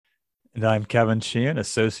And I'm Kevin Sheehan,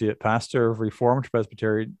 Associate Pastor of Reformed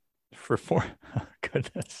Presbyterian.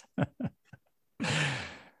 Goodness.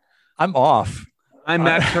 I'm off. I'm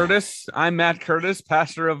Matt Curtis.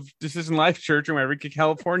 Pastor of Decision Life Church in Wairika,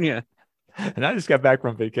 California. And I just got back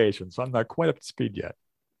from vacation, so I'm not quite up to speed yet.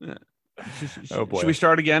 Oh boy. Should we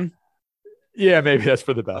start again? Yeah, maybe that's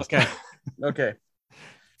for the best. Okay.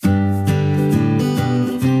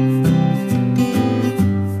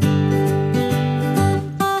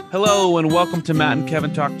 Hello and welcome to Matt and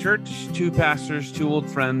Kevin Talk Church, two pastors, two old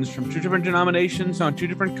friends from two different denominations on two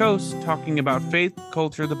different coasts talking about faith,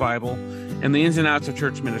 culture, the Bible, and the ins and outs of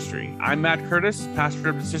church ministry. I'm Matt Curtis, pastor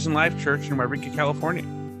of Decision Life Church in Wairika, California.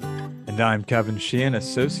 And I'm Kevin Sheehan,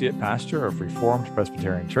 Associate Pastor of Reformed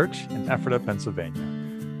Presbyterian Church in Ephrata,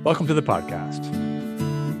 Pennsylvania. Welcome to the podcast.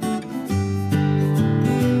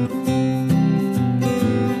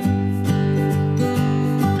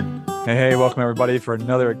 Hey, welcome everybody for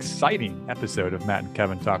another exciting episode of Matt and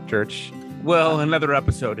Kevin Talk Church. Well, another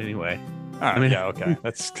episode anyway. Yeah, okay.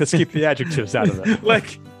 Let's keep the adjectives out of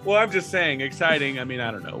it. I'm just saying, exciting. I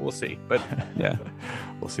don't know. We'll see. But yeah,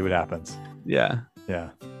 we'll see what happens. Yeah.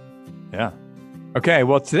 Okay,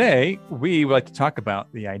 well, today we would like to talk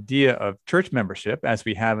about the idea of church membership as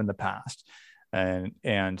we have in the past, and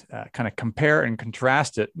kind of compare and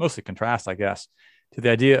contrast it, mostly contrast, I guess, to the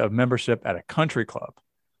idea of membership at a country club.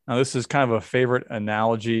 Now, this is kind of a favorite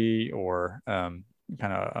analogy or kind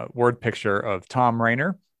of a word picture of Thom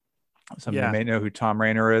Rainer. Some of you may know who Thom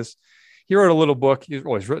Rainer is. He wrote a little book. He's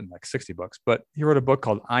written like 60 books, but he wrote a book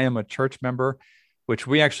called I Am a Church Member, which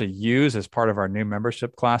we actually use as part of our new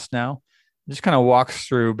membership class now. It just kind of walks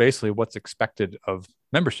through basically what's expected of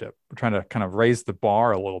membership. We're trying to kind of raise the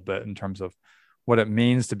bar a little bit in terms of what it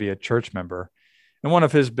means to be a church member. And one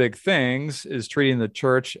of his big things is treating the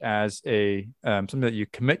church as a something that you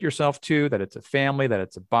commit yourself to, that it's a family, that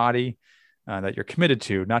it's a body that you're committed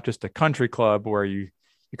to, not just a country club where you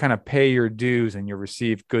kind of pay your dues and you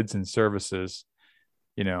receive goods and services,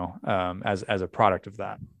 as a product of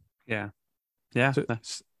that. Yeah.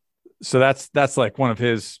 So that's like one of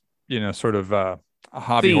his, sort of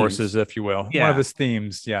hobby themes. Horses, if you will. Yeah. One of his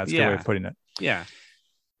themes. Yeah, it's a good way of putting it. Yeah.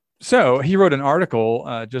 So he wrote an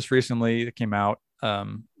article just recently that came out,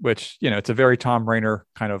 which, it's a very Thom Rainer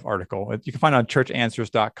kind of article. You can find it on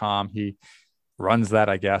churchanswers.com. He runs that,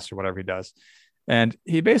 I guess, or whatever he does. And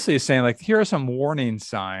he basically is saying, here are some warning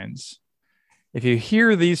signs. If you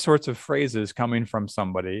hear these sorts of phrases coming from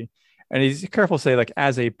somebody, and he's careful to say,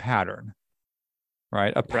 as a pattern,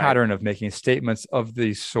 right? A pattern of making statements of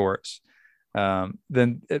these sorts,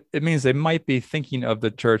 then it means they might be thinking of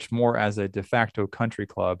the church more as a de facto country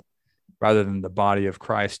club rather than the body of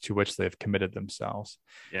Christ to which they've committed themselves.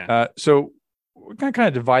 Yeah. So we're going to kind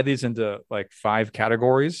of divide these into 5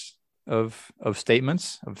 categories of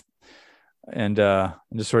statements and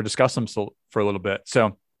just sort of discuss them for a little bit.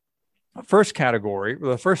 So first category,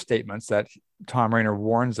 the first statements that Thom Rainer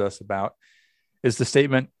warns us about is the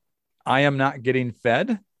statement, I am not getting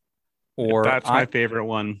fed, or that's my favorite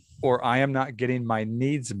one, or I am not getting my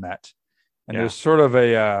needs met. And there's sort of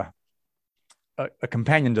a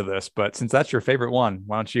companion to this, but since that's your favorite one,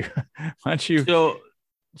 why don't you? So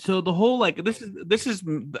the whole, this is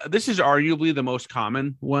arguably the most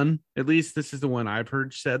common one. At least this is the one I've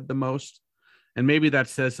heard said the most. And maybe that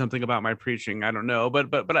says something about my preaching. I don't know,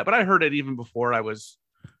 but I heard it even before I was,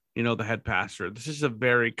 the head pastor. This is a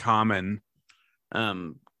very common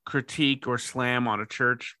critique or slam on a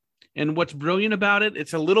church. And what's brilliant about it,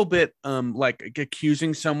 it's a little bit like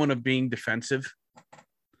accusing someone of being defensive.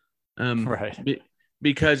 Right.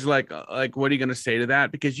 Because what are you going to say to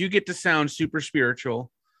that? Because you get to sound super spiritual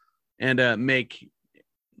and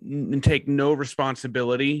take no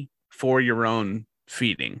responsibility for your own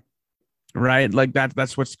feeding. Right?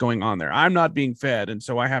 That's what's going on there. I'm not being fed, and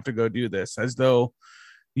so I have to go do this, as though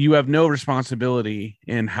you have no responsibility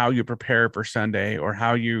in how you prepare for Sunday or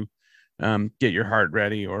how you get your heart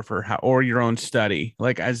ready or your own study.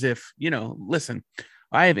 As if, listen,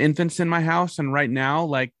 I have infants in my house, and right now,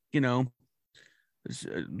 the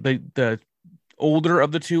older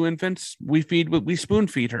of the 2 infants, we spoon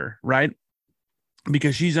feed her, right?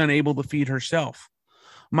 Because she's unable to feed herself.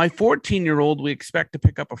 My 14-year-old, we expect to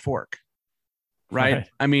pick up a fork. Right.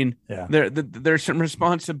 There's some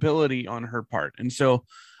responsibility on her part. And so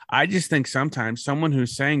I just think sometimes someone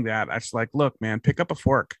who's saying that, that's look, man, pick up a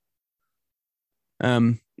fork.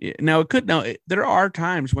 There are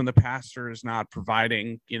times when the pastor is not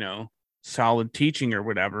providing, solid teaching or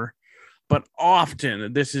whatever, but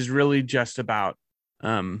often this is really just about,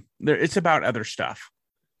 it's about other stuff.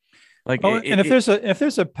 Like Oh, and if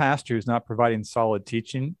there's a pastor who's not providing solid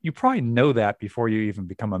teaching, you probably know that before you even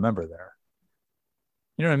become a member there.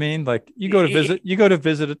 You know what I mean? Like you go to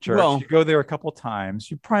visit a church, well, you go there a couple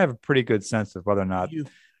times, you probably have a pretty good sense of whether or not you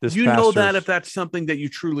this you know that if pastor's that's something that you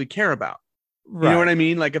truly care about. You know what right, I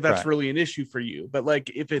mean? Like if that's right. really an issue for you. But like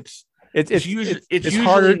if It's it's it's usually it's it's it's usually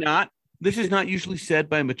harder. not. This is not usually said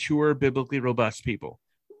by mature, biblically robust people.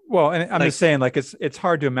 Well, and I'm Like just saying, like it's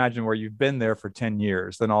hard to imagine where you've been there for 10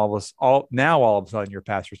 years, then all of a sudden your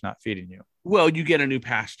pastor's not feeding you. well, you get a new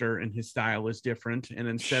pastor and his style is different. And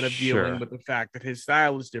instead of dealing Sure. with the fact that his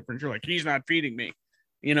style is different, you're like, he's not feeding me.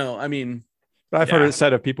 I mean, But I've heard yeah, it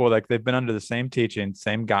said of people like they've been under the same teaching,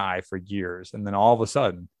 same guy for years, and then all of a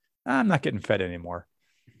sudden, I'm not getting fed anymore.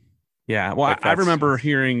 yeah. Well, Like I that's remember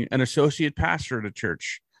hearing an associate pastor at a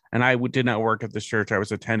church, and did not work at this church I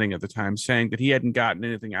was attending at the time, saying that he hadn't gotten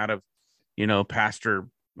anything out of, Pastor,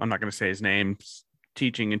 I'm not going to say his name,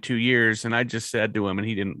 teaching in 2 years. And I just said to him, and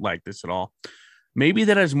he didn't like this at all. Maybe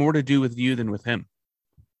that has more to do with you than with him.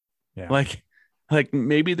 yeah. Like,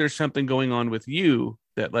 maybe there's something going on with you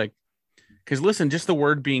that like, because listen, just the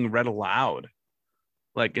word being read aloud,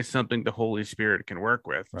 like is something the Holy Spirit can work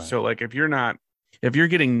with. Right. So like, if you're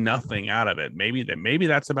getting nothing out of it, maybe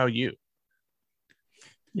that's about you.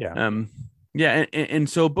 Yeah. Yeah. And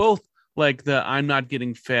so both like the I'm not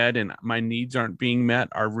getting fed and my needs aren't being met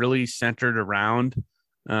are really centered around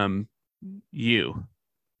you.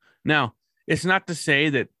 Now, it's not to say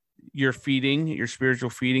that your spiritual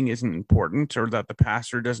feeding isn't important, or that the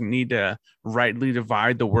pastor doesn't need to rightly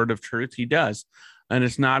divide the word of truth. He does. And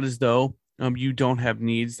it's not as though you don't have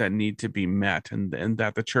needs that need to be met, and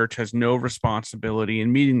that the church has no responsibility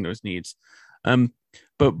in meeting those needs. Um,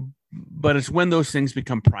 but it's when those things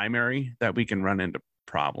become primary that we can run into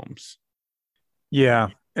problems. Yeah.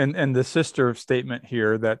 And the sister statement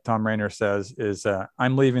here that Tom Rainer says is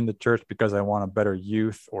I'm leaving the church because I want a better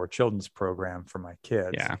youth or children's program for my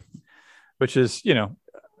kids. Yeah. Which is,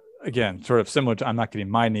 again, sort of similar to I'm not getting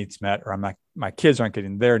my needs met, or my kids aren't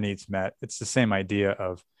getting their needs met. It's the same idea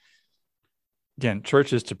of, again,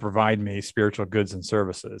 church is to provide me spiritual goods and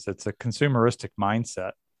services. It's a consumeristic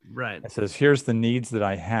mindset. Right. It says, here's the needs that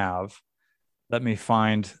I have. Let me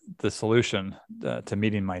find the solution to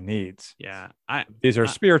meeting my needs. Yeah. These are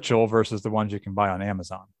spiritual versus the ones you can buy on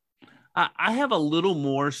Amazon. I have a little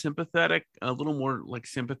more sympathy,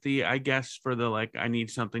 I guess, for the like I need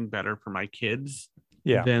something better for my kids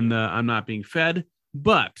than the I'm not being fed.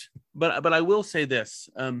 But I will say this.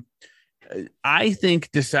 I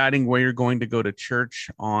think deciding where you're going to go to church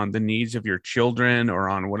on the needs of your children or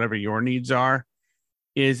on whatever your needs are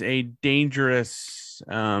is a dangerous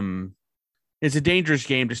it's a dangerous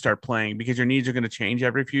game to start playing, because your needs are going to change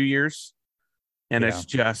every few years. And it's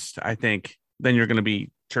just, I think, then you're going to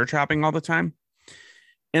be church hopping all the time.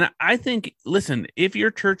 And I think, listen, if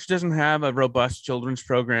your church doesn't have a robust children's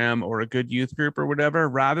program or a good youth group or whatever,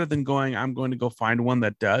 rather than going, I'm going to go find one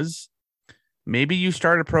that does, maybe you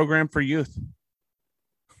start a program for youth.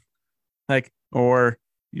 Like, or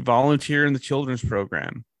you volunteer in the children's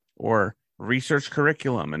program, or research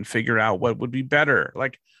curriculum and figure out what would be better.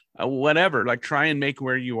 Like, whatever, like try and make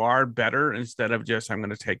where you are better instead of just, I'm going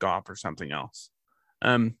to take off or something else.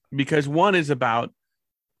 Because one is about,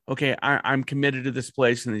 okay, I'm committed to this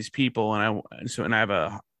place and these people. And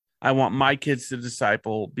I want my kids to be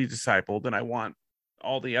discipled. And I want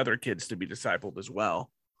all the other kids to be discipled as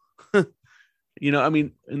well. I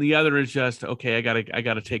mean, and the other is just, okay, I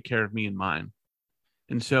gotta take care of me and mine.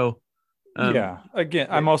 And so, again,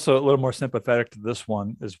 I'm also a little more sympathetic to this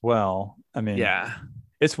one as well. I mean,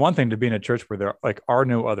 it's one thing to be in a church where there like are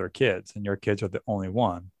no other kids and your kids are the only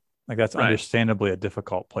one. Like that's understandably a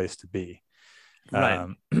difficult place to be. Right.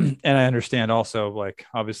 And I understand also, like,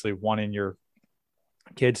 obviously wanting your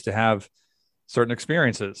kids to have certain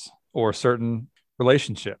experiences or certain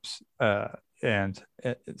relationships, and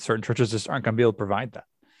certain churches just aren't going to be able to provide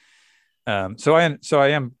that. So I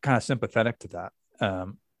am kind of sympathetic to that.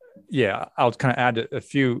 I'll kind of add a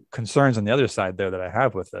few concerns on the other side there that I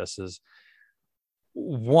have with this is,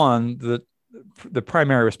 one, the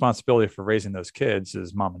primary responsibility for raising those kids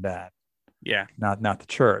is mom and dad. Yeah. Not the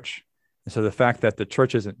church. And so the fact that the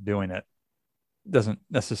church isn't doing it doesn't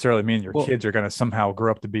necessarily mean your kids are going to somehow grow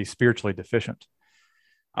up to be spiritually deficient.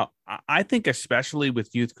 I think especially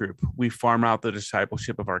with youth group, we farm out the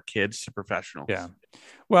discipleship of our kids to professionals. Yeah.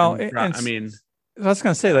 Well, I mean, I was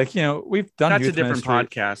going to say, like, we've done that's youth a different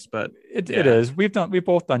ministry. podcast, but it is. We've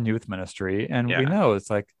both done youth ministry, and we know it's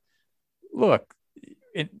like, look,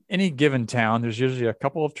 in any given town, there's usually a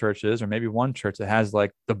couple of churches or maybe one church that has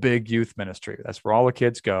like the big youth ministry. That's where all the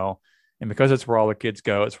kids go. And because it's where all the kids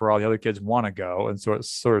go, it's where all the other kids want to go. And so it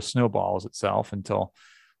sort of snowballs itself until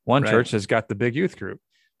one church has got the big youth group.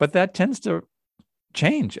 But that tends to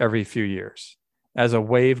change every few years as a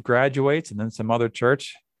wave graduates, and then some other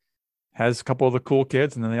church has a couple of the cool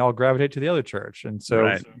kids, and then they all gravitate to the other church. And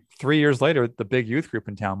so 3 years later, the big youth group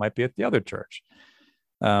in town might be at the other church.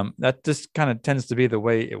 That just kind of tends to be the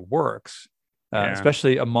way it works,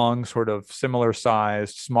 especially among sort of similar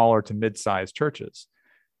sized, smaller to mid-sized churches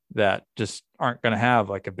that just aren't going to have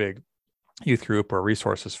like a big youth group or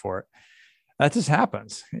resources for it. That just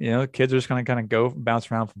happens. Kids are just going to kind of go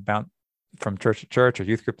bounce around from church to church or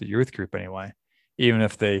youth group to youth group anyway, even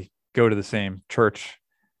if they go to the same church,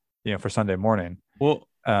 for Sunday morning. Well,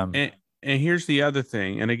 and here's the other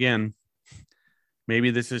thing. And again,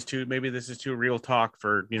 maybe this is too real talk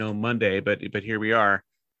for, Monday, but here we are.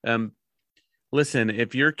 Listen,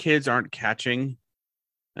 if your kids aren't catching,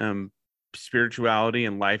 spirituality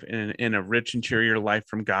and life in a rich interior life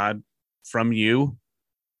from God, from you,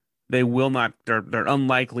 they will not, they're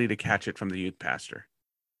unlikely to catch it from the youth pastor.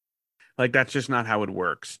 Like, that's just not how it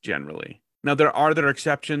works generally. Now, there are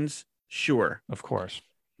exceptions, sure, of course,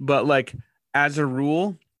 but like, as a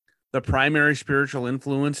rule, the primary spiritual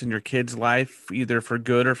influence in your kid's life, either for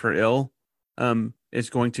good or for ill, is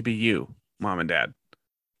going to be you, mom and dad.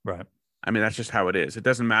 Right. I mean, that's just how it is. It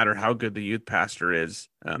doesn't matter how good the youth pastor is,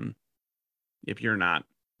 if you're not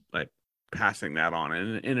like passing that on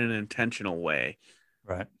in an intentional way.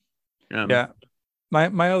 Right.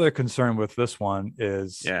 My other concern with this one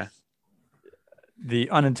is the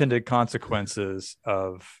unintended consequences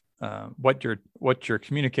of what you're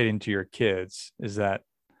communicating to your kids is that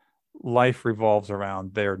life revolves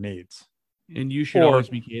around their needs, and you should always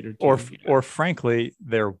be catered to, or frankly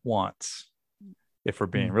their wants, if we're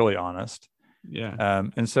being really honest.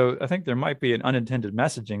 And so I think there might be an unintended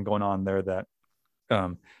messaging going on there that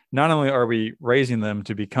not only are we raising them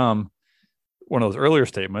to become one of those earlier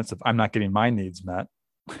statements of I'm not getting my needs met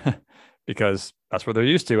because that's what they're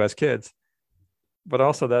used to as kids, but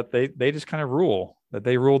also that they just kind of rule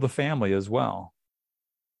the family as well.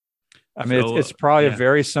 I mean, it's probably a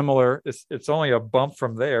very similar, it's only a bump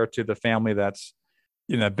from there to the family that's,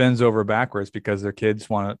 bends over backwards because their kids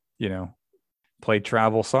want to, play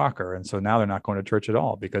travel soccer. And so now they're not going to church at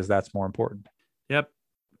all because that's more important. Yep.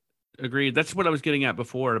 Agreed. That's what I was getting at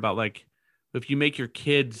before about like, if you make your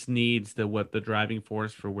kids' needs the driving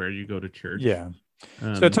force for where you go to church. Yeah.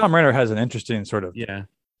 So Tom Rainer has an interesting sort of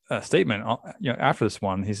statement, after this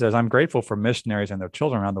one. He says, I'm grateful for missionaries and their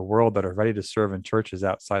children around the world that are ready to serve in churches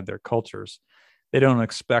outside their cultures. They don't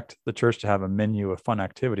expect the church to have a menu of fun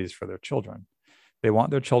activities for their children. They want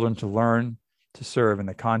their children to learn to serve in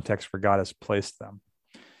the context where God has placed them.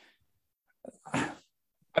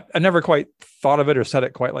 I never quite thought of it or said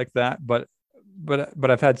it quite like that, but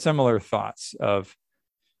I've had similar thoughts of,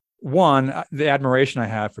 one, the admiration I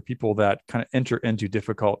have for people that kind of enter into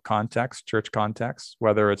difficult contexts, church contexts,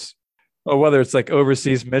 whether it's like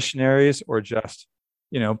overseas missionaries or just,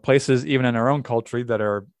 places even in our own country that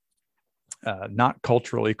are not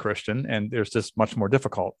culturally Christian. And there's just much more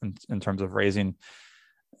difficult in terms of raising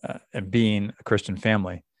and being a Christian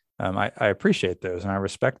family. I appreciate those and I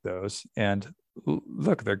respect those. And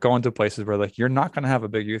look, they're going to places where like, you're not going to have a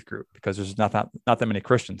big youth group because there's not that many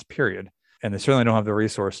Christians, period. And they certainly don't have the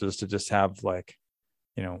resources to just have like,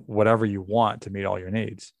 whatever you want to meet all your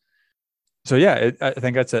needs. So I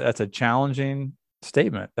think that's a challenging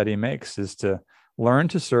statement that he makes, is to learn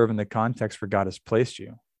to serve in the context where God has placed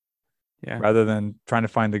you, rather than trying to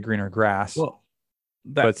find the greener grass. Well,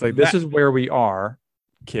 but it's like, this is where we are,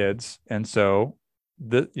 kids. And so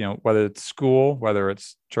whether it's school, whether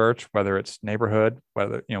it's church, whether it's neighborhood,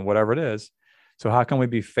 whether, whatever it is. So how can we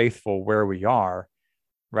be faithful where we are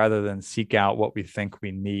rather than seek out what we think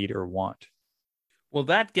we need or want? Well,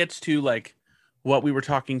 that gets to like what we were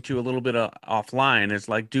talking to a little bit offline, is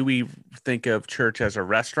like, do we think of church as a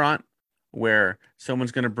restaurant where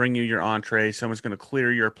someone's going to bring you your entree, someone's going to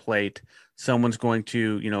clear your plate, someone's going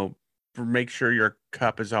to, make sure your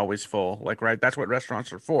cup is always full, like, right? That's what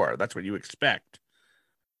restaurants are for. That's what you expect.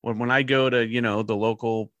 When I go to, the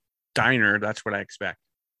local diner, that's what I expect.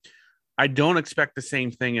 I don't expect the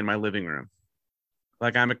same thing in my living room.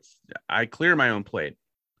 Like, I clear my own plate.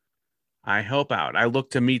 I help out. I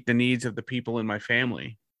look to meet the needs of the people in my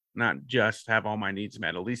family, not just have all my needs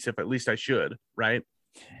met. At least I should, right?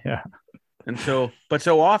 Yeah. And so, but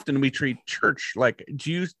so often we treat church like,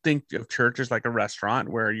 do you think of church as like a restaurant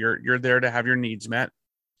where you're there to have your needs met?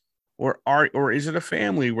 Or is it a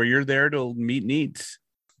family where you're there to meet needs?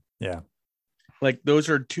 Yeah. Like, those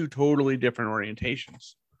are two totally different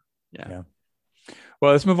orientations. Yeah.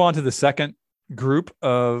 Well, let's move on to the second group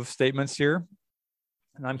of statements here,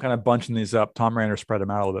 and I'm kind of bunching these up. Tom Rainer spread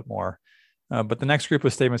them out a little bit more. But the next group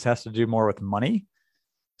of statements has to do more with money.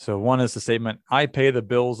 So one is the statement, I pay the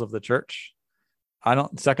bills of the church. I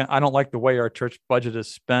don't like the way our church budget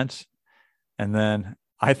is spent. And then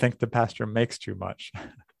I think the pastor makes too much.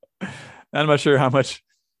 I'm not sure how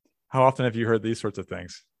often have you heard these sorts of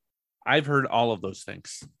things? I've heard all of those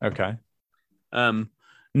things. Okay. But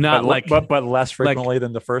less frequently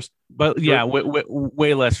than the first. But group? Yeah,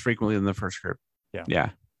 way less frequently than the first group. Yeah.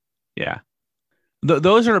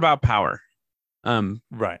 Those are about power.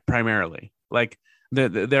 Right. Primarily, like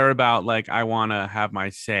they're about like, I want to have my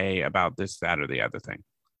say about this, that, or the other thing.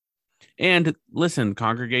 And listen,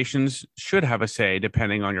 congregations should have a say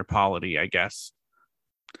depending on your polity, I guess.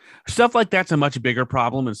 Stuff like that's a much bigger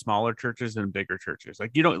problem in smaller churches than bigger churches.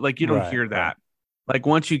 Like you don't hear that. Right. Like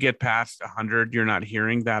once you get past 100, you're not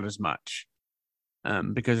hearing that as much,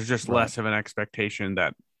 because there's just less of an expectation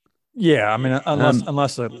that. Yeah, I mean,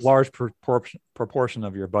 unless a large proportion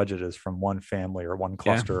of your budget is from one family or one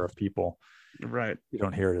cluster of people, right? You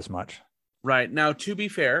don't hear it as much. Right. Now, to be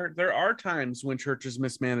fair, there are times when churches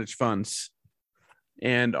mismanage funds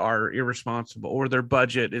and are irresponsible, or their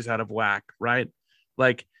budget is out of whack, right?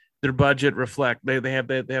 Like their budget they have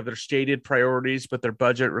their stated priorities, but their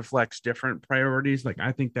budget reflects different priorities. Like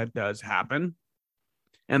I think that does happen,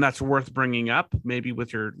 and that's worth bringing up, maybe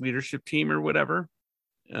with your leadership team or whatever.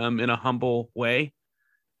 In a humble way.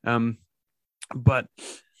 But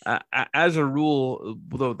as a rule,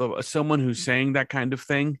 someone who's saying that kind of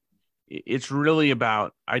thing, it's really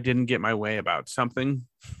about, I didn't get my way about something.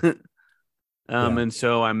 And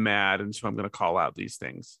so I'm mad. And so I'm going to call out these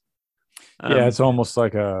things. It's almost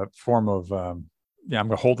like a form of, I'm going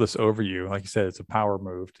to hold this over you. Like you said, it's a power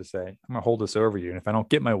move to say, I'm going to hold this over you. And if I don't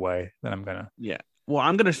get my way, then I'm going to. Well,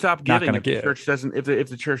 I'm going to stop giving if the church doesn't, if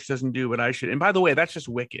the church doesn't do what I should. And by the way, that's just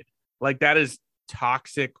wicked. Like that is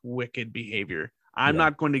toxic, wicked behavior. I'm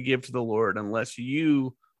not going to give to the Lord unless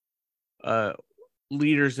you,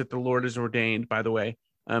 leaders that the Lord has ordained, by the way,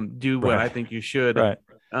 do what I think you should. Right.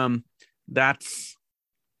 That's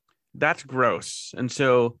gross. And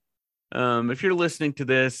so, if you're listening to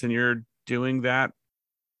this and you're doing that,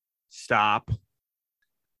 stop,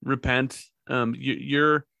 repent.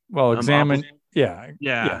 Examine.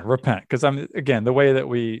 Repent. Because the way that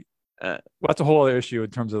we, that's a whole other issue in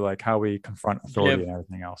terms of like how we confront authority and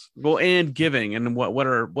everything else. Well, and giving and what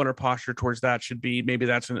our posture towards that should be. Maybe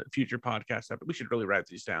that's a future podcast episode. We should really write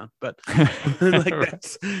these down, but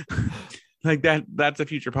that's a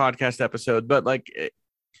future podcast episode. But like,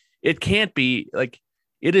 it can't be like,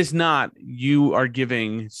 it is not, you are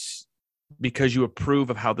giving because you approve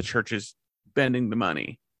of how the church is spending the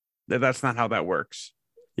money. That's not how that works.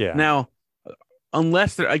 Yeah. Now,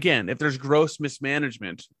 unless if there's gross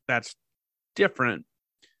mismanagement, that's different.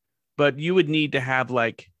 But you would need to have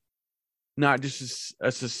like not just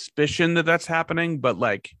a suspicion that that's happening, but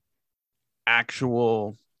like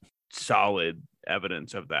actual solid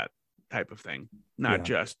evidence of that type of thing. Not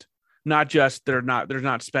just they're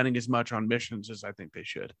not spending as much on missions as I think they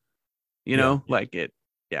should. Like it.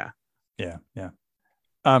 Yeah.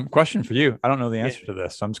 Question for you. I don't know the answer to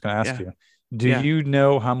this, so I'm just going to ask you. Do you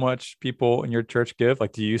know how much people in your church give?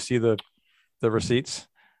 Like, do you see the receipts?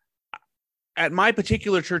 At my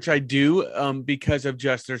particular church, I do, because of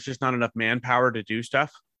there's just not enough manpower to do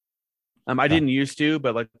stuff. I didn't used to,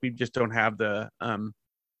 but like we just don't have the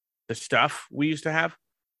stuff we used to have,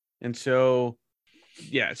 and so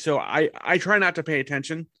so I try not to pay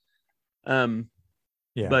attention. But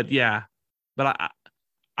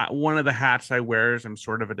one of the hats I wear is I'm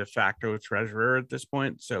sort of a de facto treasurer at this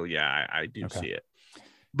point. So I do see it,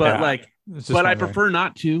 but I prefer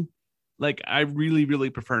not to. Like I really, really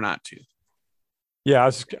prefer not to. Yeah, I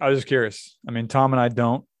was just curious. I mean, Tom and I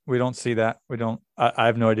we don't see that. I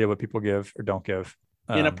have no idea what people give or don't give.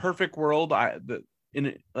 In a perfect world,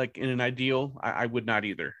 in an ideal, I would not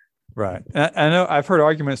either. Right. I know I've heard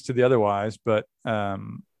arguments to the otherwise, but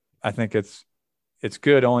I think it's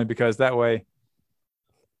good only because that way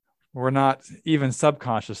we're not even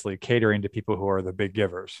subconsciously catering to people who are the big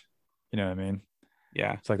givers. You know what I mean?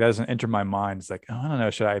 Yeah. It's like that doesn't enter my mind. It's like, I don't know,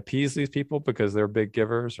 should I appease these people because they're big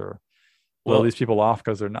givers or blow these people off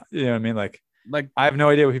because they're not, you know what I mean? Like I have no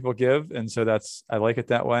idea what people give. And so I like it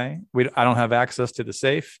that way. I don't have access to the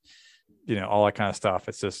safe, all that kind of stuff.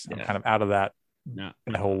 It's just, I'm kind of out of that,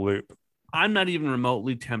 that whole loop. I'm not even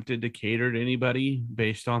remotely tempted to cater to anybody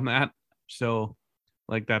based on that. So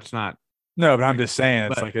like, that's not. No, but I'm just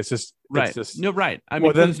saying, it's just right. It's just, no, right. I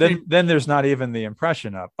mean, then there's not even the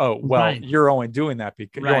impression of, you're only doing that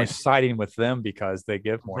because you're only siding with them because they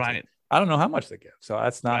give more. Right. I don't know how much they give. So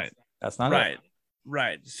that's not right.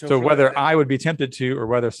 Right. So whether I would be tempted to, or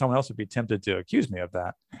whether someone else would be tempted to accuse me of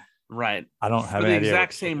that, right. I don't have For any the idea.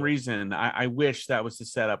 exact same reason, I wish that was the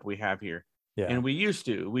setup we have here. Yeah. And we used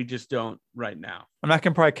to. We just don't right now. I mean, I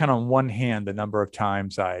can probably count on one hand the number of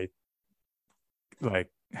times I like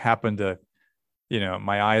happened to,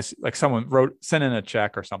 my eyes, like someone sent in a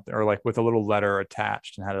check or something, or like with a little letter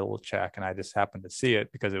attached and had a little check, and I just happened to see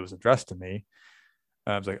it because it was addressed to me.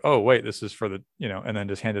 I was like, oh wait, this is for the, and then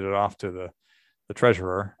just handed it off to the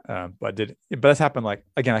treasurer. But that's happened, like,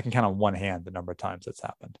 again, I can count on one hand the number of times it's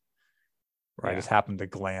happened, where I just happened to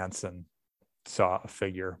glance and saw a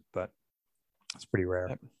figure, but it's pretty rare.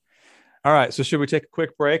 Yep. All right, so should we take a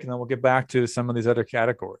quick break and then we'll get back to some of these other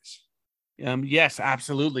categories? Yes,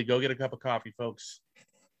 absolutely. Go get a cup of coffee, folks.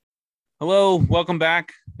 Hello, welcome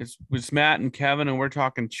back. It's Matt and Kevin, and we're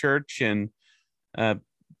talking church and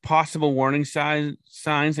possible warning signs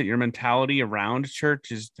that your mentality around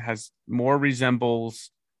church has more resembles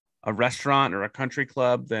a restaurant or a country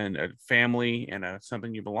club than a family and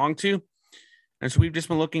something you belong to. And so we've just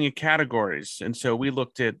been looking at categories. And so we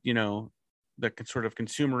looked at, the sort of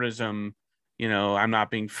consumerism, I'm not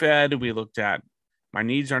being fed. We looked at my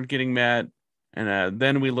needs aren't getting met. And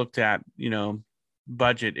then we looked at,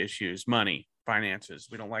 budget issues, money, finances.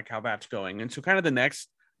 We don't like how that's going. And so kind of the next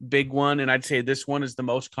big one, and I'd say this one is the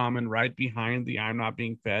most common, right behind the I'm not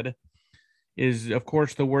being fed, is, of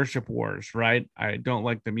course, the worship wars, right? I don't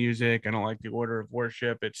like the music. I don't like the order of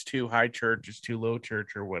worship. It's too high church. It's too low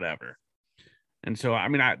church, or whatever. And so, I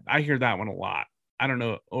mean, I hear that one a lot. I don't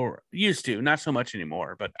know, or used to, not so much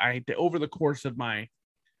anymore, but over the course of my,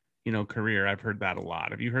 career, I've heard that a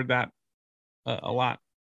lot. Have you heard that a lot?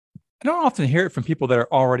 I don't often hear it from people that are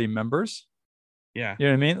already members. Yeah. You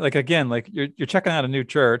know what I mean? Like, again, like you're checking out a new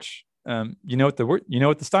church. You know what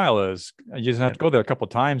the style is. You just have to go there a couple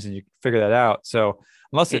of times and you figure that out. So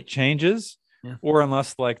unless it changes, or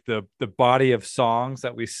unless like the body of songs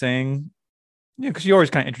that we sing, because you're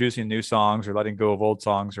always kind of introducing new songs or letting go of old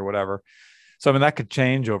songs or whatever. So, I mean, that could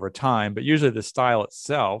change over time, but usually the style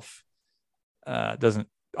itself doesn't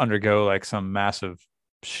undergo like some massive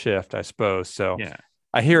shift, I suppose. So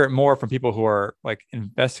I hear it more from people who are like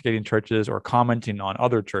investigating churches or commenting on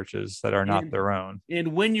other churches that are not their own. And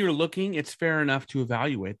when you're looking, it's fair enough to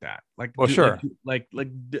evaluate that. Like, well, sure. I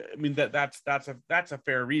mean, that's a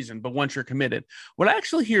fair reason. But once you're committed, what I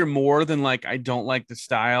actually hear more than like, I don't like the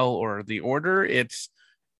style or the order, it's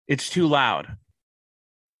too loud.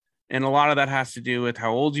 And a lot of that has to do with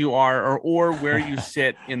how old you are or where you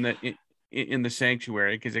sit in the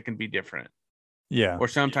sanctuary, because it can be different. Yeah. Or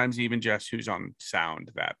sometimes even just who's on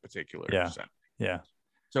sound that particular. Yeah. Yeah.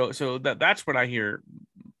 So that's what I hear.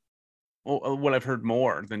 What I've heard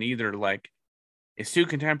more than either like it's too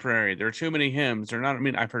contemporary. There are too many hymns. Or not. I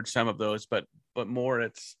mean, I've heard some of those, but more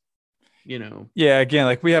it's, Yeah. Again,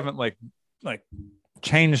 like we haven't like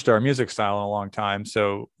changed our music style in a long time.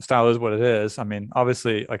 So style is what it is. I mean,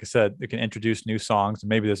 obviously, like I said, it can introduce new songs, and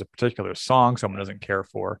maybe there's a particular song someone doesn't care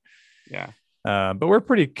for. Yeah. But we're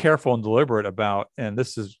pretty careful and deliberate about, and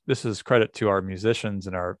this is credit to our musicians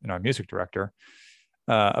and our music director,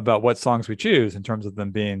 about what songs we choose in terms of them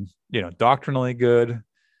being, doctrinally good,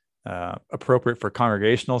 appropriate for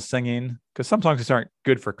congregational singing. Because some songs just aren't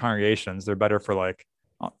good for congregations; they're better for like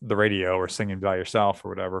the radio or singing by yourself or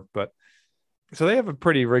whatever. But so they have a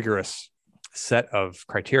pretty rigorous set of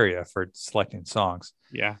criteria for selecting songs.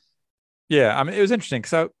 Yeah. Yeah. I mean, it was interesting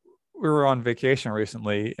because we were on vacation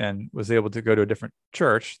recently and was able to go to a different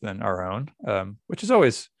church than our own, which is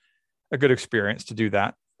always a good experience to do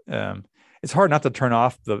that. It's hard not to turn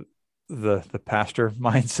off the pastor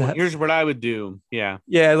mindset. Well, here's what I would do. Yeah.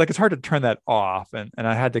 Yeah. Like it's hard to turn that off. And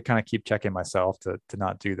I had to kind of keep checking myself to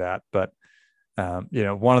not do that. But,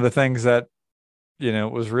 one of the things that,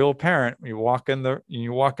 was real apparent. You walk in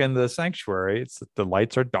the sanctuary, it's the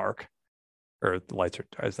lights are dark, or the lights are,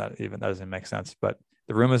 that doesn't make sense, but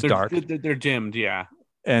the room is dark. They're dimmed. Yeah.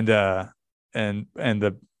 And the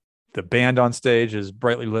band on stage is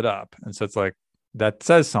brightly lit up. And so it's like, that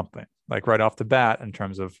says something like right off the bat in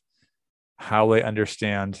terms of how they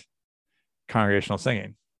understand congregational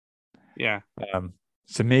singing. Yeah.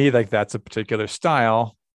 To me, like that's a particular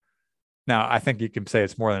style. Now, I think you can say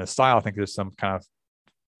it's more than a style. I think there's some kind of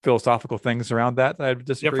philosophical things around that I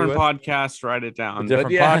disagree with. Different podcasts, write it down.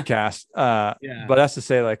 Different podcasts. But that's to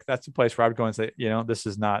say, like, that's a place where I would go and say, this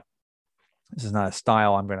is not a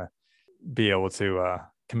style I'm going to be able to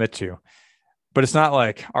commit to. But it's not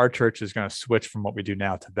like our church is going to switch from what we do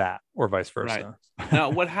now to that, or vice versa. Right.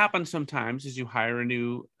 Now, what happens sometimes is you hire a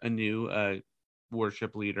new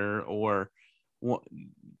worship leader, or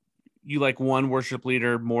you like one worship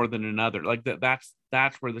leader more than another. Like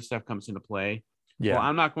that's where the stuff comes into play. Yeah. Well,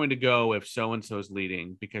 I'm not going to go if so and so's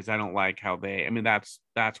leading because I don't like how they. I mean, that's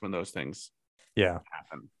when those things Yeah.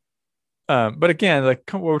 happen. But again, like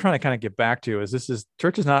what we're trying to kind of get back to is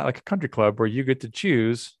church is not like a country club where you get to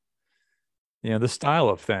choose, the style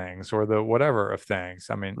of things or the whatever of things.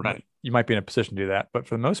 I mean, Right. you might be in a position to do that, but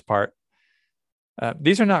for the most part,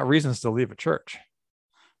 these are not reasons to leave a church.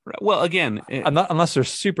 Right. Well, again, Unless there's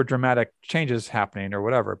super dramatic changes happening or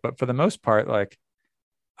whatever. But for the most part, like,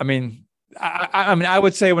 I mean, I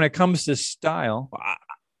would say when it comes to style,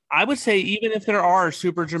 I would say even if there are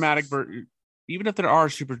super dramatic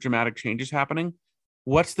changes happening,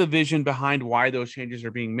 what's the vision behind why those changes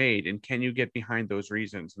are being made, and can you get behind those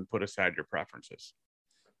reasons and put aside your preferences?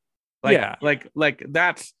 Like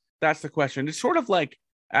that's the question. It's sort of like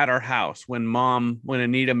at our house when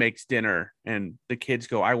Anita makes dinner and the kids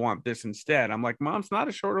go, I want this instead. I'm like, Mom's not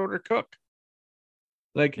a short order cook.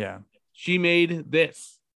 Like, yeah, she made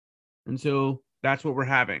this. And so that's what we're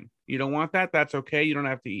having. You don't want that? That's okay. You don't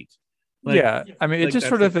have to eat. I mean, it just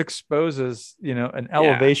sort of exposes, an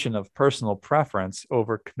elevation of personal preference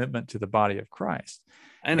over commitment to the body of Christ.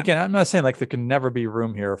 And again, I'm not saying like there can never be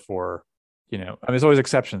room here for, I mean, there's always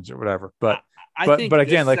exceptions or whatever, but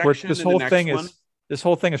again, like this whole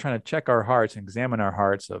thing is trying to check our hearts and examine our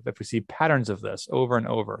hearts of if we see patterns of this over and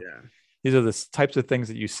over. Yeah. These are the types of things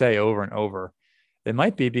that you say over and over. It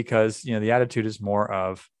might be because, the attitude is more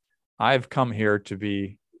of, I've come here to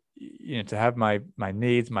be, to have my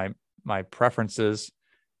needs, my preferences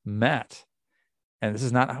met. And this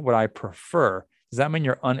is not what I prefer. Does that mean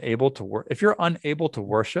you're unable to work? If you're unable to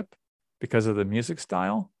worship because of the music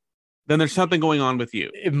style, then there's something going on with you.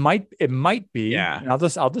 It might be. Yeah. And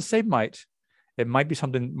I'll just say might. It might be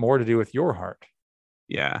something more to do with your heart.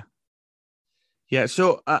 Yeah. Yeah.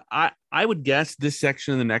 So I would guess this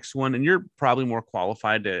section and the next one, and you're probably more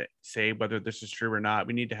qualified to say whether this is true or not.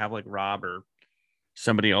 We need to have like Rob or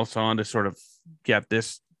somebody else on to sort of get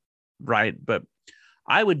this right. But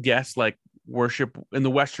I would guess like worship in the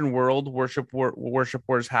Western world, worship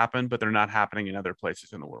wars happen, but they're not happening in other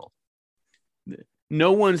places in the world.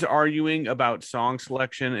 No one's arguing about song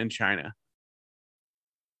selection in China.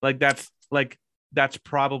 Like that's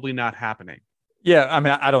probably not happening. Yeah, I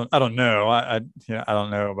mean, I don't know. I don't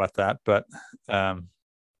know about that, but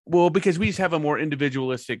well, because we just have a more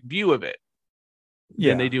individualistic view of it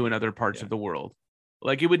than they do in other parts of the world.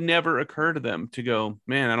 Like it would never occur to them to go,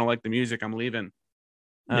 man, I don't like the music, I'm leaving.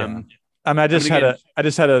 I mean, I just had a,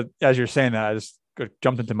 as you're saying that, I just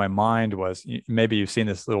jumped into my mind was maybe you've seen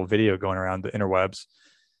this little video going around the interwebs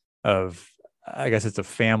of, I guess it's a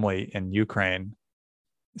family in Ukraine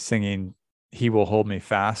singing "He Will Hold Me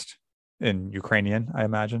Fast" in Ukrainian, I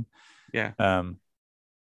imagine. Yeah. And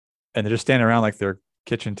they're just standing around like their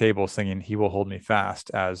kitchen table singing "He Will Hold Me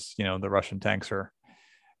Fast" as, the Russian tanks are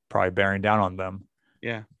probably bearing down on them.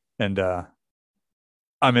 Yeah. And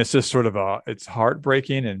I mean, it's just sort of it's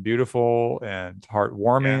heartbreaking and beautiful and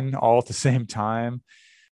heartwarming all at the same time.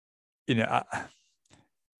 No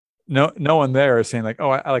one there is saying like,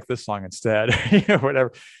 oh, I like this song instead,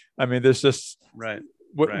 whatever. I mean, there's just right.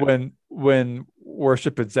 When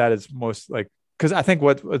worship is at its most, like, because I think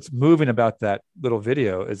what's moving about that little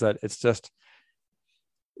video is that it's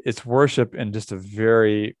worship in just a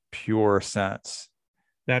very pure sense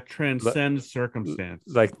that transcends circumstance.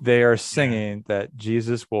 Like they are singing that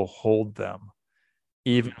Jesus will hold them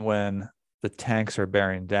even when the tanks are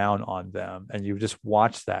bearing down on them. And you just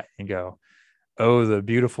watch that and go, oh, the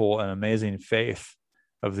beautiful and amazing faith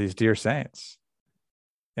of these dear saints.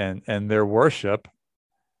 And their worship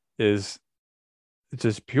is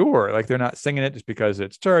just pure. Like they're not singing it just because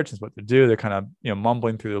it's church, it's what they do. They're kind of,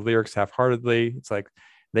 mumbling through the lyrics half-heartedly. It's like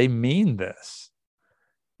they mean this.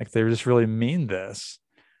 Like they just really mean this.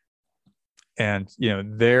 And,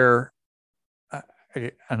 their, I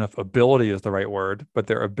don't know if ability is the right word, but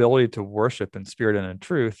their ability to worship in spirit and in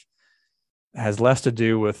truth has less to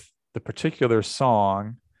do with the particular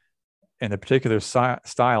song and the particular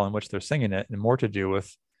style in which they're singing it, and more to do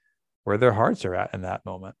with where their hearts are at in that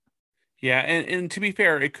moment. Yeah. And to be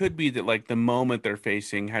fair, it could be that like the moment they're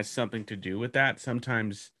facing has something to do with that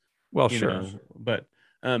sometimes. Well, sure. But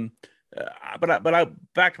I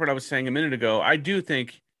back to what I was saying a minute ago, I do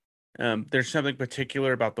think there's something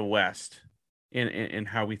particular about the West in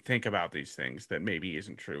how we think about these things that maybe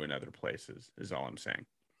isn't true in other places, is all I'm saying.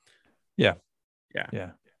 Yeah.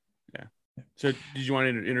 So did you want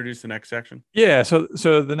to introduce the next section? Yeah. So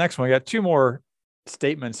the next one, we got two more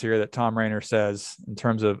statements here that Thom Rainer says in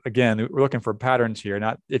terms of, again, we're looking for patterns here.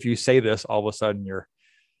 Not if you say this, all of a sudden you're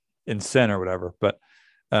in sin or whatever. But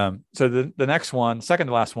so the next one, second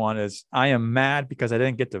to last one is, I am mad because I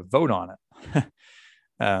didn't get to vote on it.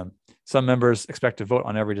 Some members expect to vote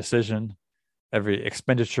on every decision, every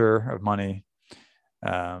expenditure of money.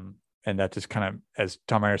 And that just kind of, as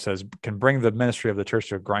Tom Rainer says, can bring the ministry of the church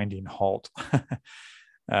to a grinding halt.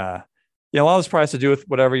 A lot of this probably has to do with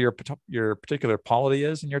whatever your particular polity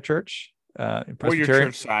is in your church. Or your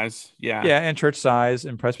church size. Yeah. Yeah, and church size.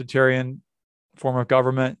 In Presbyterian form of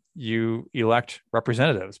government, you elect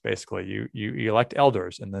representatives, basically. You elect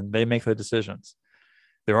elders, and then they make the decisions.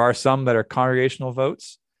 There are some that are congregational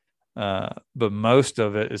votes, but most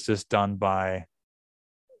of it is just done by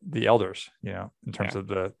the elders, in terms of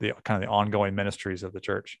the kind of the ongoing ministries of the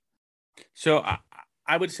church. So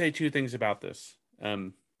I would say two things about this.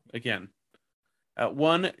 Again,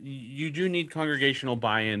 one, you do need congregational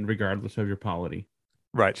buy-in regardless of your polity.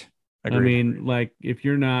 Right. Agreed. I mean, like, if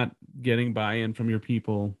you're not getting buy-in from your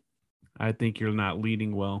people, I think you're not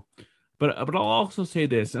leading well. But I'll also say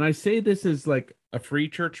this, and I say this as like a free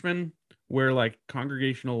churchman, where like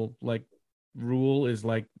congregational like rule is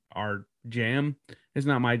like our jam. It's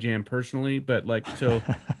not my jam personally, but like, so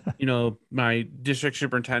my district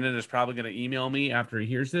superintendent is probably going to email me after he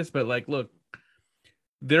hears this, but like, look,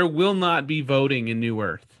 there will not be voting in New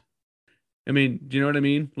Earth. I mean, do you know what I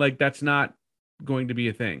mean? Like, that's not going to be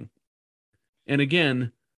a thing. And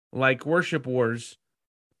again, like worship wars,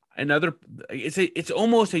 it's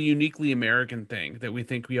almost a uniquely American thing that we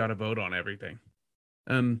think we ought to vote on everything.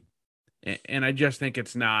 And I just think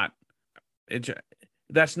it's not.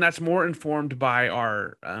 That's more informed by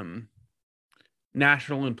our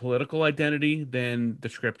national and political identity than the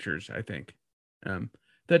scriptures, I think.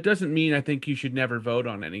 That doesn't mean I think you should never vote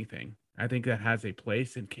on anything. I think that has a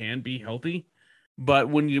place and can be healthy. But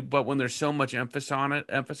when there's so much emphasis on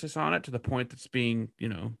it to the point that's being,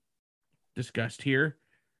 discussed here,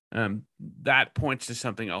 that points to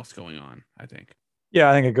something else going on, I think. Yeah,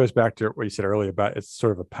 I think it goes back to what you said earlier about it's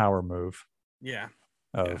sort of a power move. Yeah.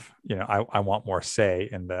 I want more say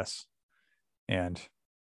in this. And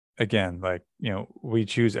again, like, we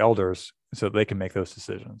choose elders so they can make those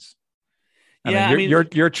decisions.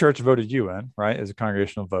 Your church voted you in, right? As a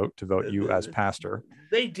congregational vote to vote you as pastor.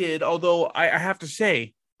 They did, although I have to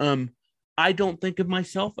say, I don't think of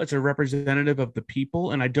myself as a representative of the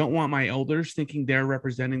people, and I don't want my elders thinking they're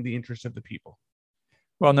representing the interests of the people.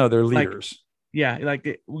 Well, no, they're leaders.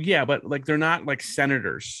 But like they're not like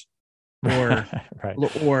senators or right.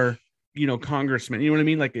 or congressmen. You know what I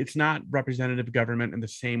mean? Like, it's not representative government in the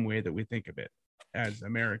same way that we think of it as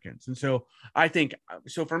Americans. And so I think,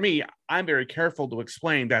 for me, I'm very careful to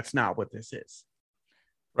explain that's not what this is.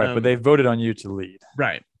 Right. But they voted on you to lead.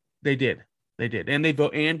 Right. They did. And they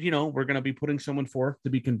vote. And, we're going to be putting someone forth to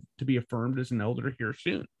be affirmed as an elder here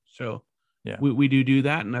soon. So yeah, we do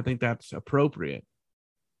that. And I think that's appropriate.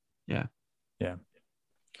 Yeah. Yeah.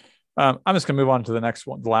 I'm just going to move on to the next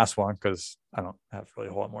one, the last one, because I don't have really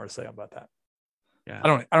a whole lot more to say about that. Yeah. I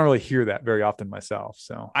don't really hear that very often myself.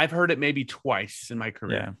 So I've heard it maybe twice in my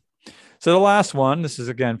career. Yeah. So the last one, this is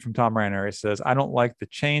again from Tom Rainer. He says, I don't like the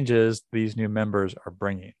changes these new members are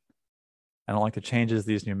bringing.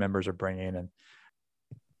 And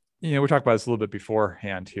we talked about this a little bit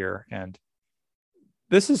beforehand here. And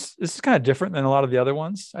this is kind of different than a lot of the other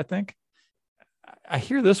ones, I think. I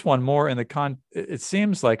hear this one more in it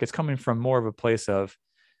seems like it's coming from more of a place of,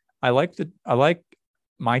 I like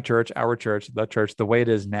my church, our church, the church, the way it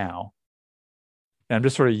is now. And I'm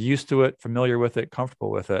just sort of used to it, familiar with it,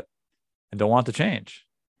 comfortable with it, and don't want to change.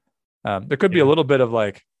 There could be a little bit of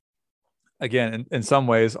like, again, in some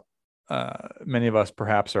ways, many of us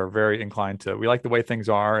perhaps are very inclined to, we like the way things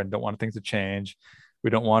are and don't want things to change. We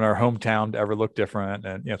don't want our hometown to ever look different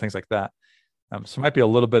and, things like that. So it might be a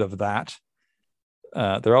little bit of that.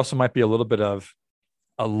 There also might be a little bit of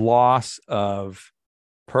a loss of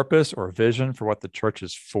purpose or vision for what the church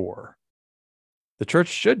is for. The church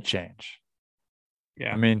should change.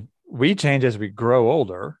 Yeah. I mean, we change as we grow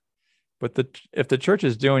older, but if the church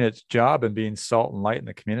is doing its job and being salt and light in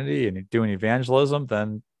the community and doing evangelism,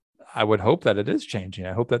 then I would hope that it is changing.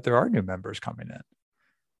 I hope that there are new members coming in.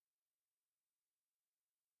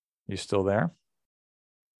 You still there?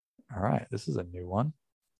 All right. This is a new one.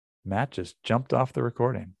 Matt just jumped off the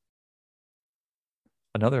recording.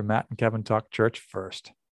 Another Matt and Kevin Talk Church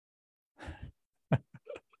first.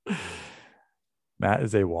 Matt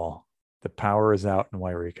is AWOL. The power is out in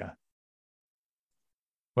Wairika.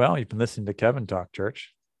 Well, you've been listening to Kevin Talk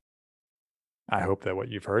Church. I hope that what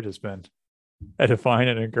you've heard has been edifying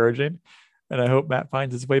and encouraging. And I hope Matt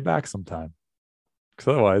finds his way back sometime.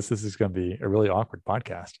 Because otherwise, this is going to be a really awkward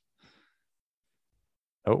podcast.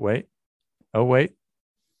 Oh, wait.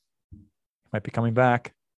 He might be coming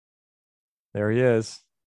back. There he is.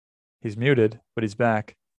 He's muted, but he's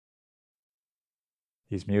back.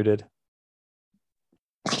 He's muted,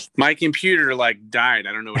 My computer like died.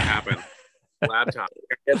 I don't know what happened. Laptop.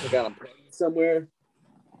 I guess I got it somewhere.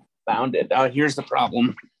 Found it. Oh, here's the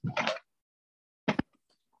problem.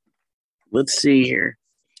 Let's see here.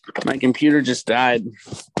 My computer just died.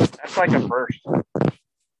 That's like a first.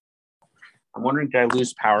 I'm wondering, did I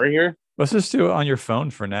lose power here? Let's just do it on your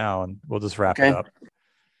phone for now, and we'll just wrap it up.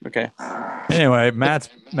 Okay. Anyway,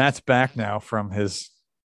 Matt's back now from his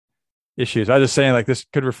issues. I was just saying, like, this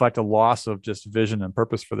could reflect a loss of just vision and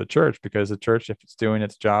purpose for the church, because the church, if it's doing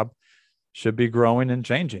its job, should be growing and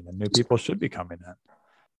changing, and new people should be coming in.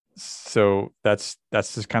 So that's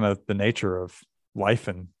just kind of the nature of life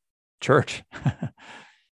in church.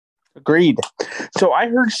 Agreed. So I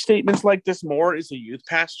heard statements like this more as a youth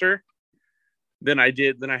pastor than I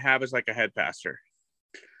have as like a head pastor.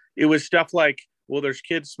 It was stuff like, well, there's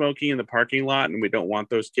kids smoking in the parking lot and we don't want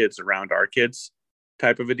those kids around our kids,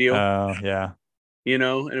 type of a deal. Oh, yeah. You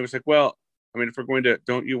know, and it was like, well, I mean, if we're going to,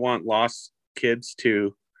 don't you want lost kids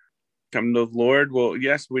to come to the Lord? Well,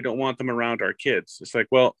 yes, we don't want them around our kids. It's like,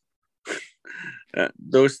 well,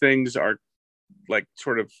 those things are like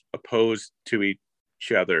sort of opposed to each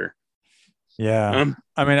other. Yeah.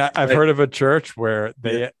 I mean, I've heard of a church where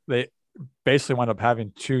they basically wound up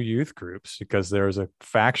having two youth groups because there was a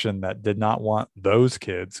faction that did not want those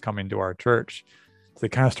kids coming to our church. So they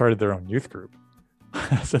kind of started their own youth group.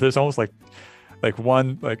 So there's almost like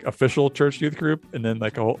one like official church youth group and then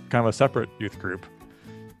like a whole kind of a separate youth group.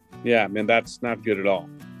 Yeah, man, that's not good at all.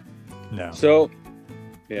 No. So,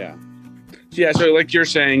 yeah. So like you're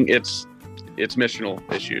saying, it's missional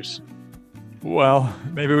issues. Well,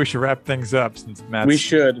 maybe we should wrap things up since Matt's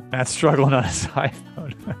struggling on his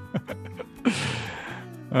iPhone.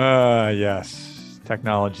 Yes,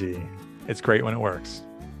 technology. It's great when it works.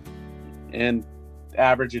 And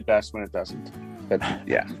average at best when it doesn't. But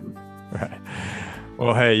yeah. Right.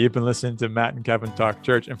 Well, hey, you've been listening to Matt and Kevin Talk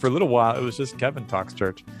Church. And for a little while, it was just Kevin Talks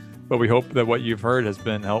Church. But we hope that what you've heard has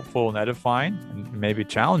been helpful and edifying and maybe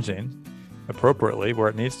challenging appropriately where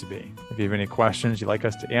it needs to be. If you have any questions you'd like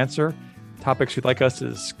us to answer, topics you'd like us to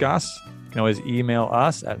discuss, you can always email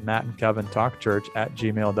us at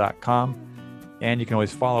mattandkevintalkchurch@gmail.com. And you can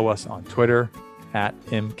always follow us on Twitter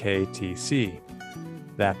 @MKTC.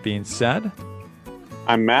 That being said,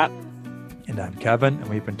 I'm Matt. And I'm Kevin, and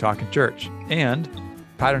we've been talking church and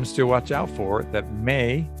patterns to watch out for that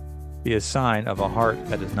may be a sign of a heart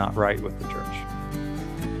that is not right with the church.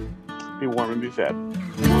 Be warm and be fed.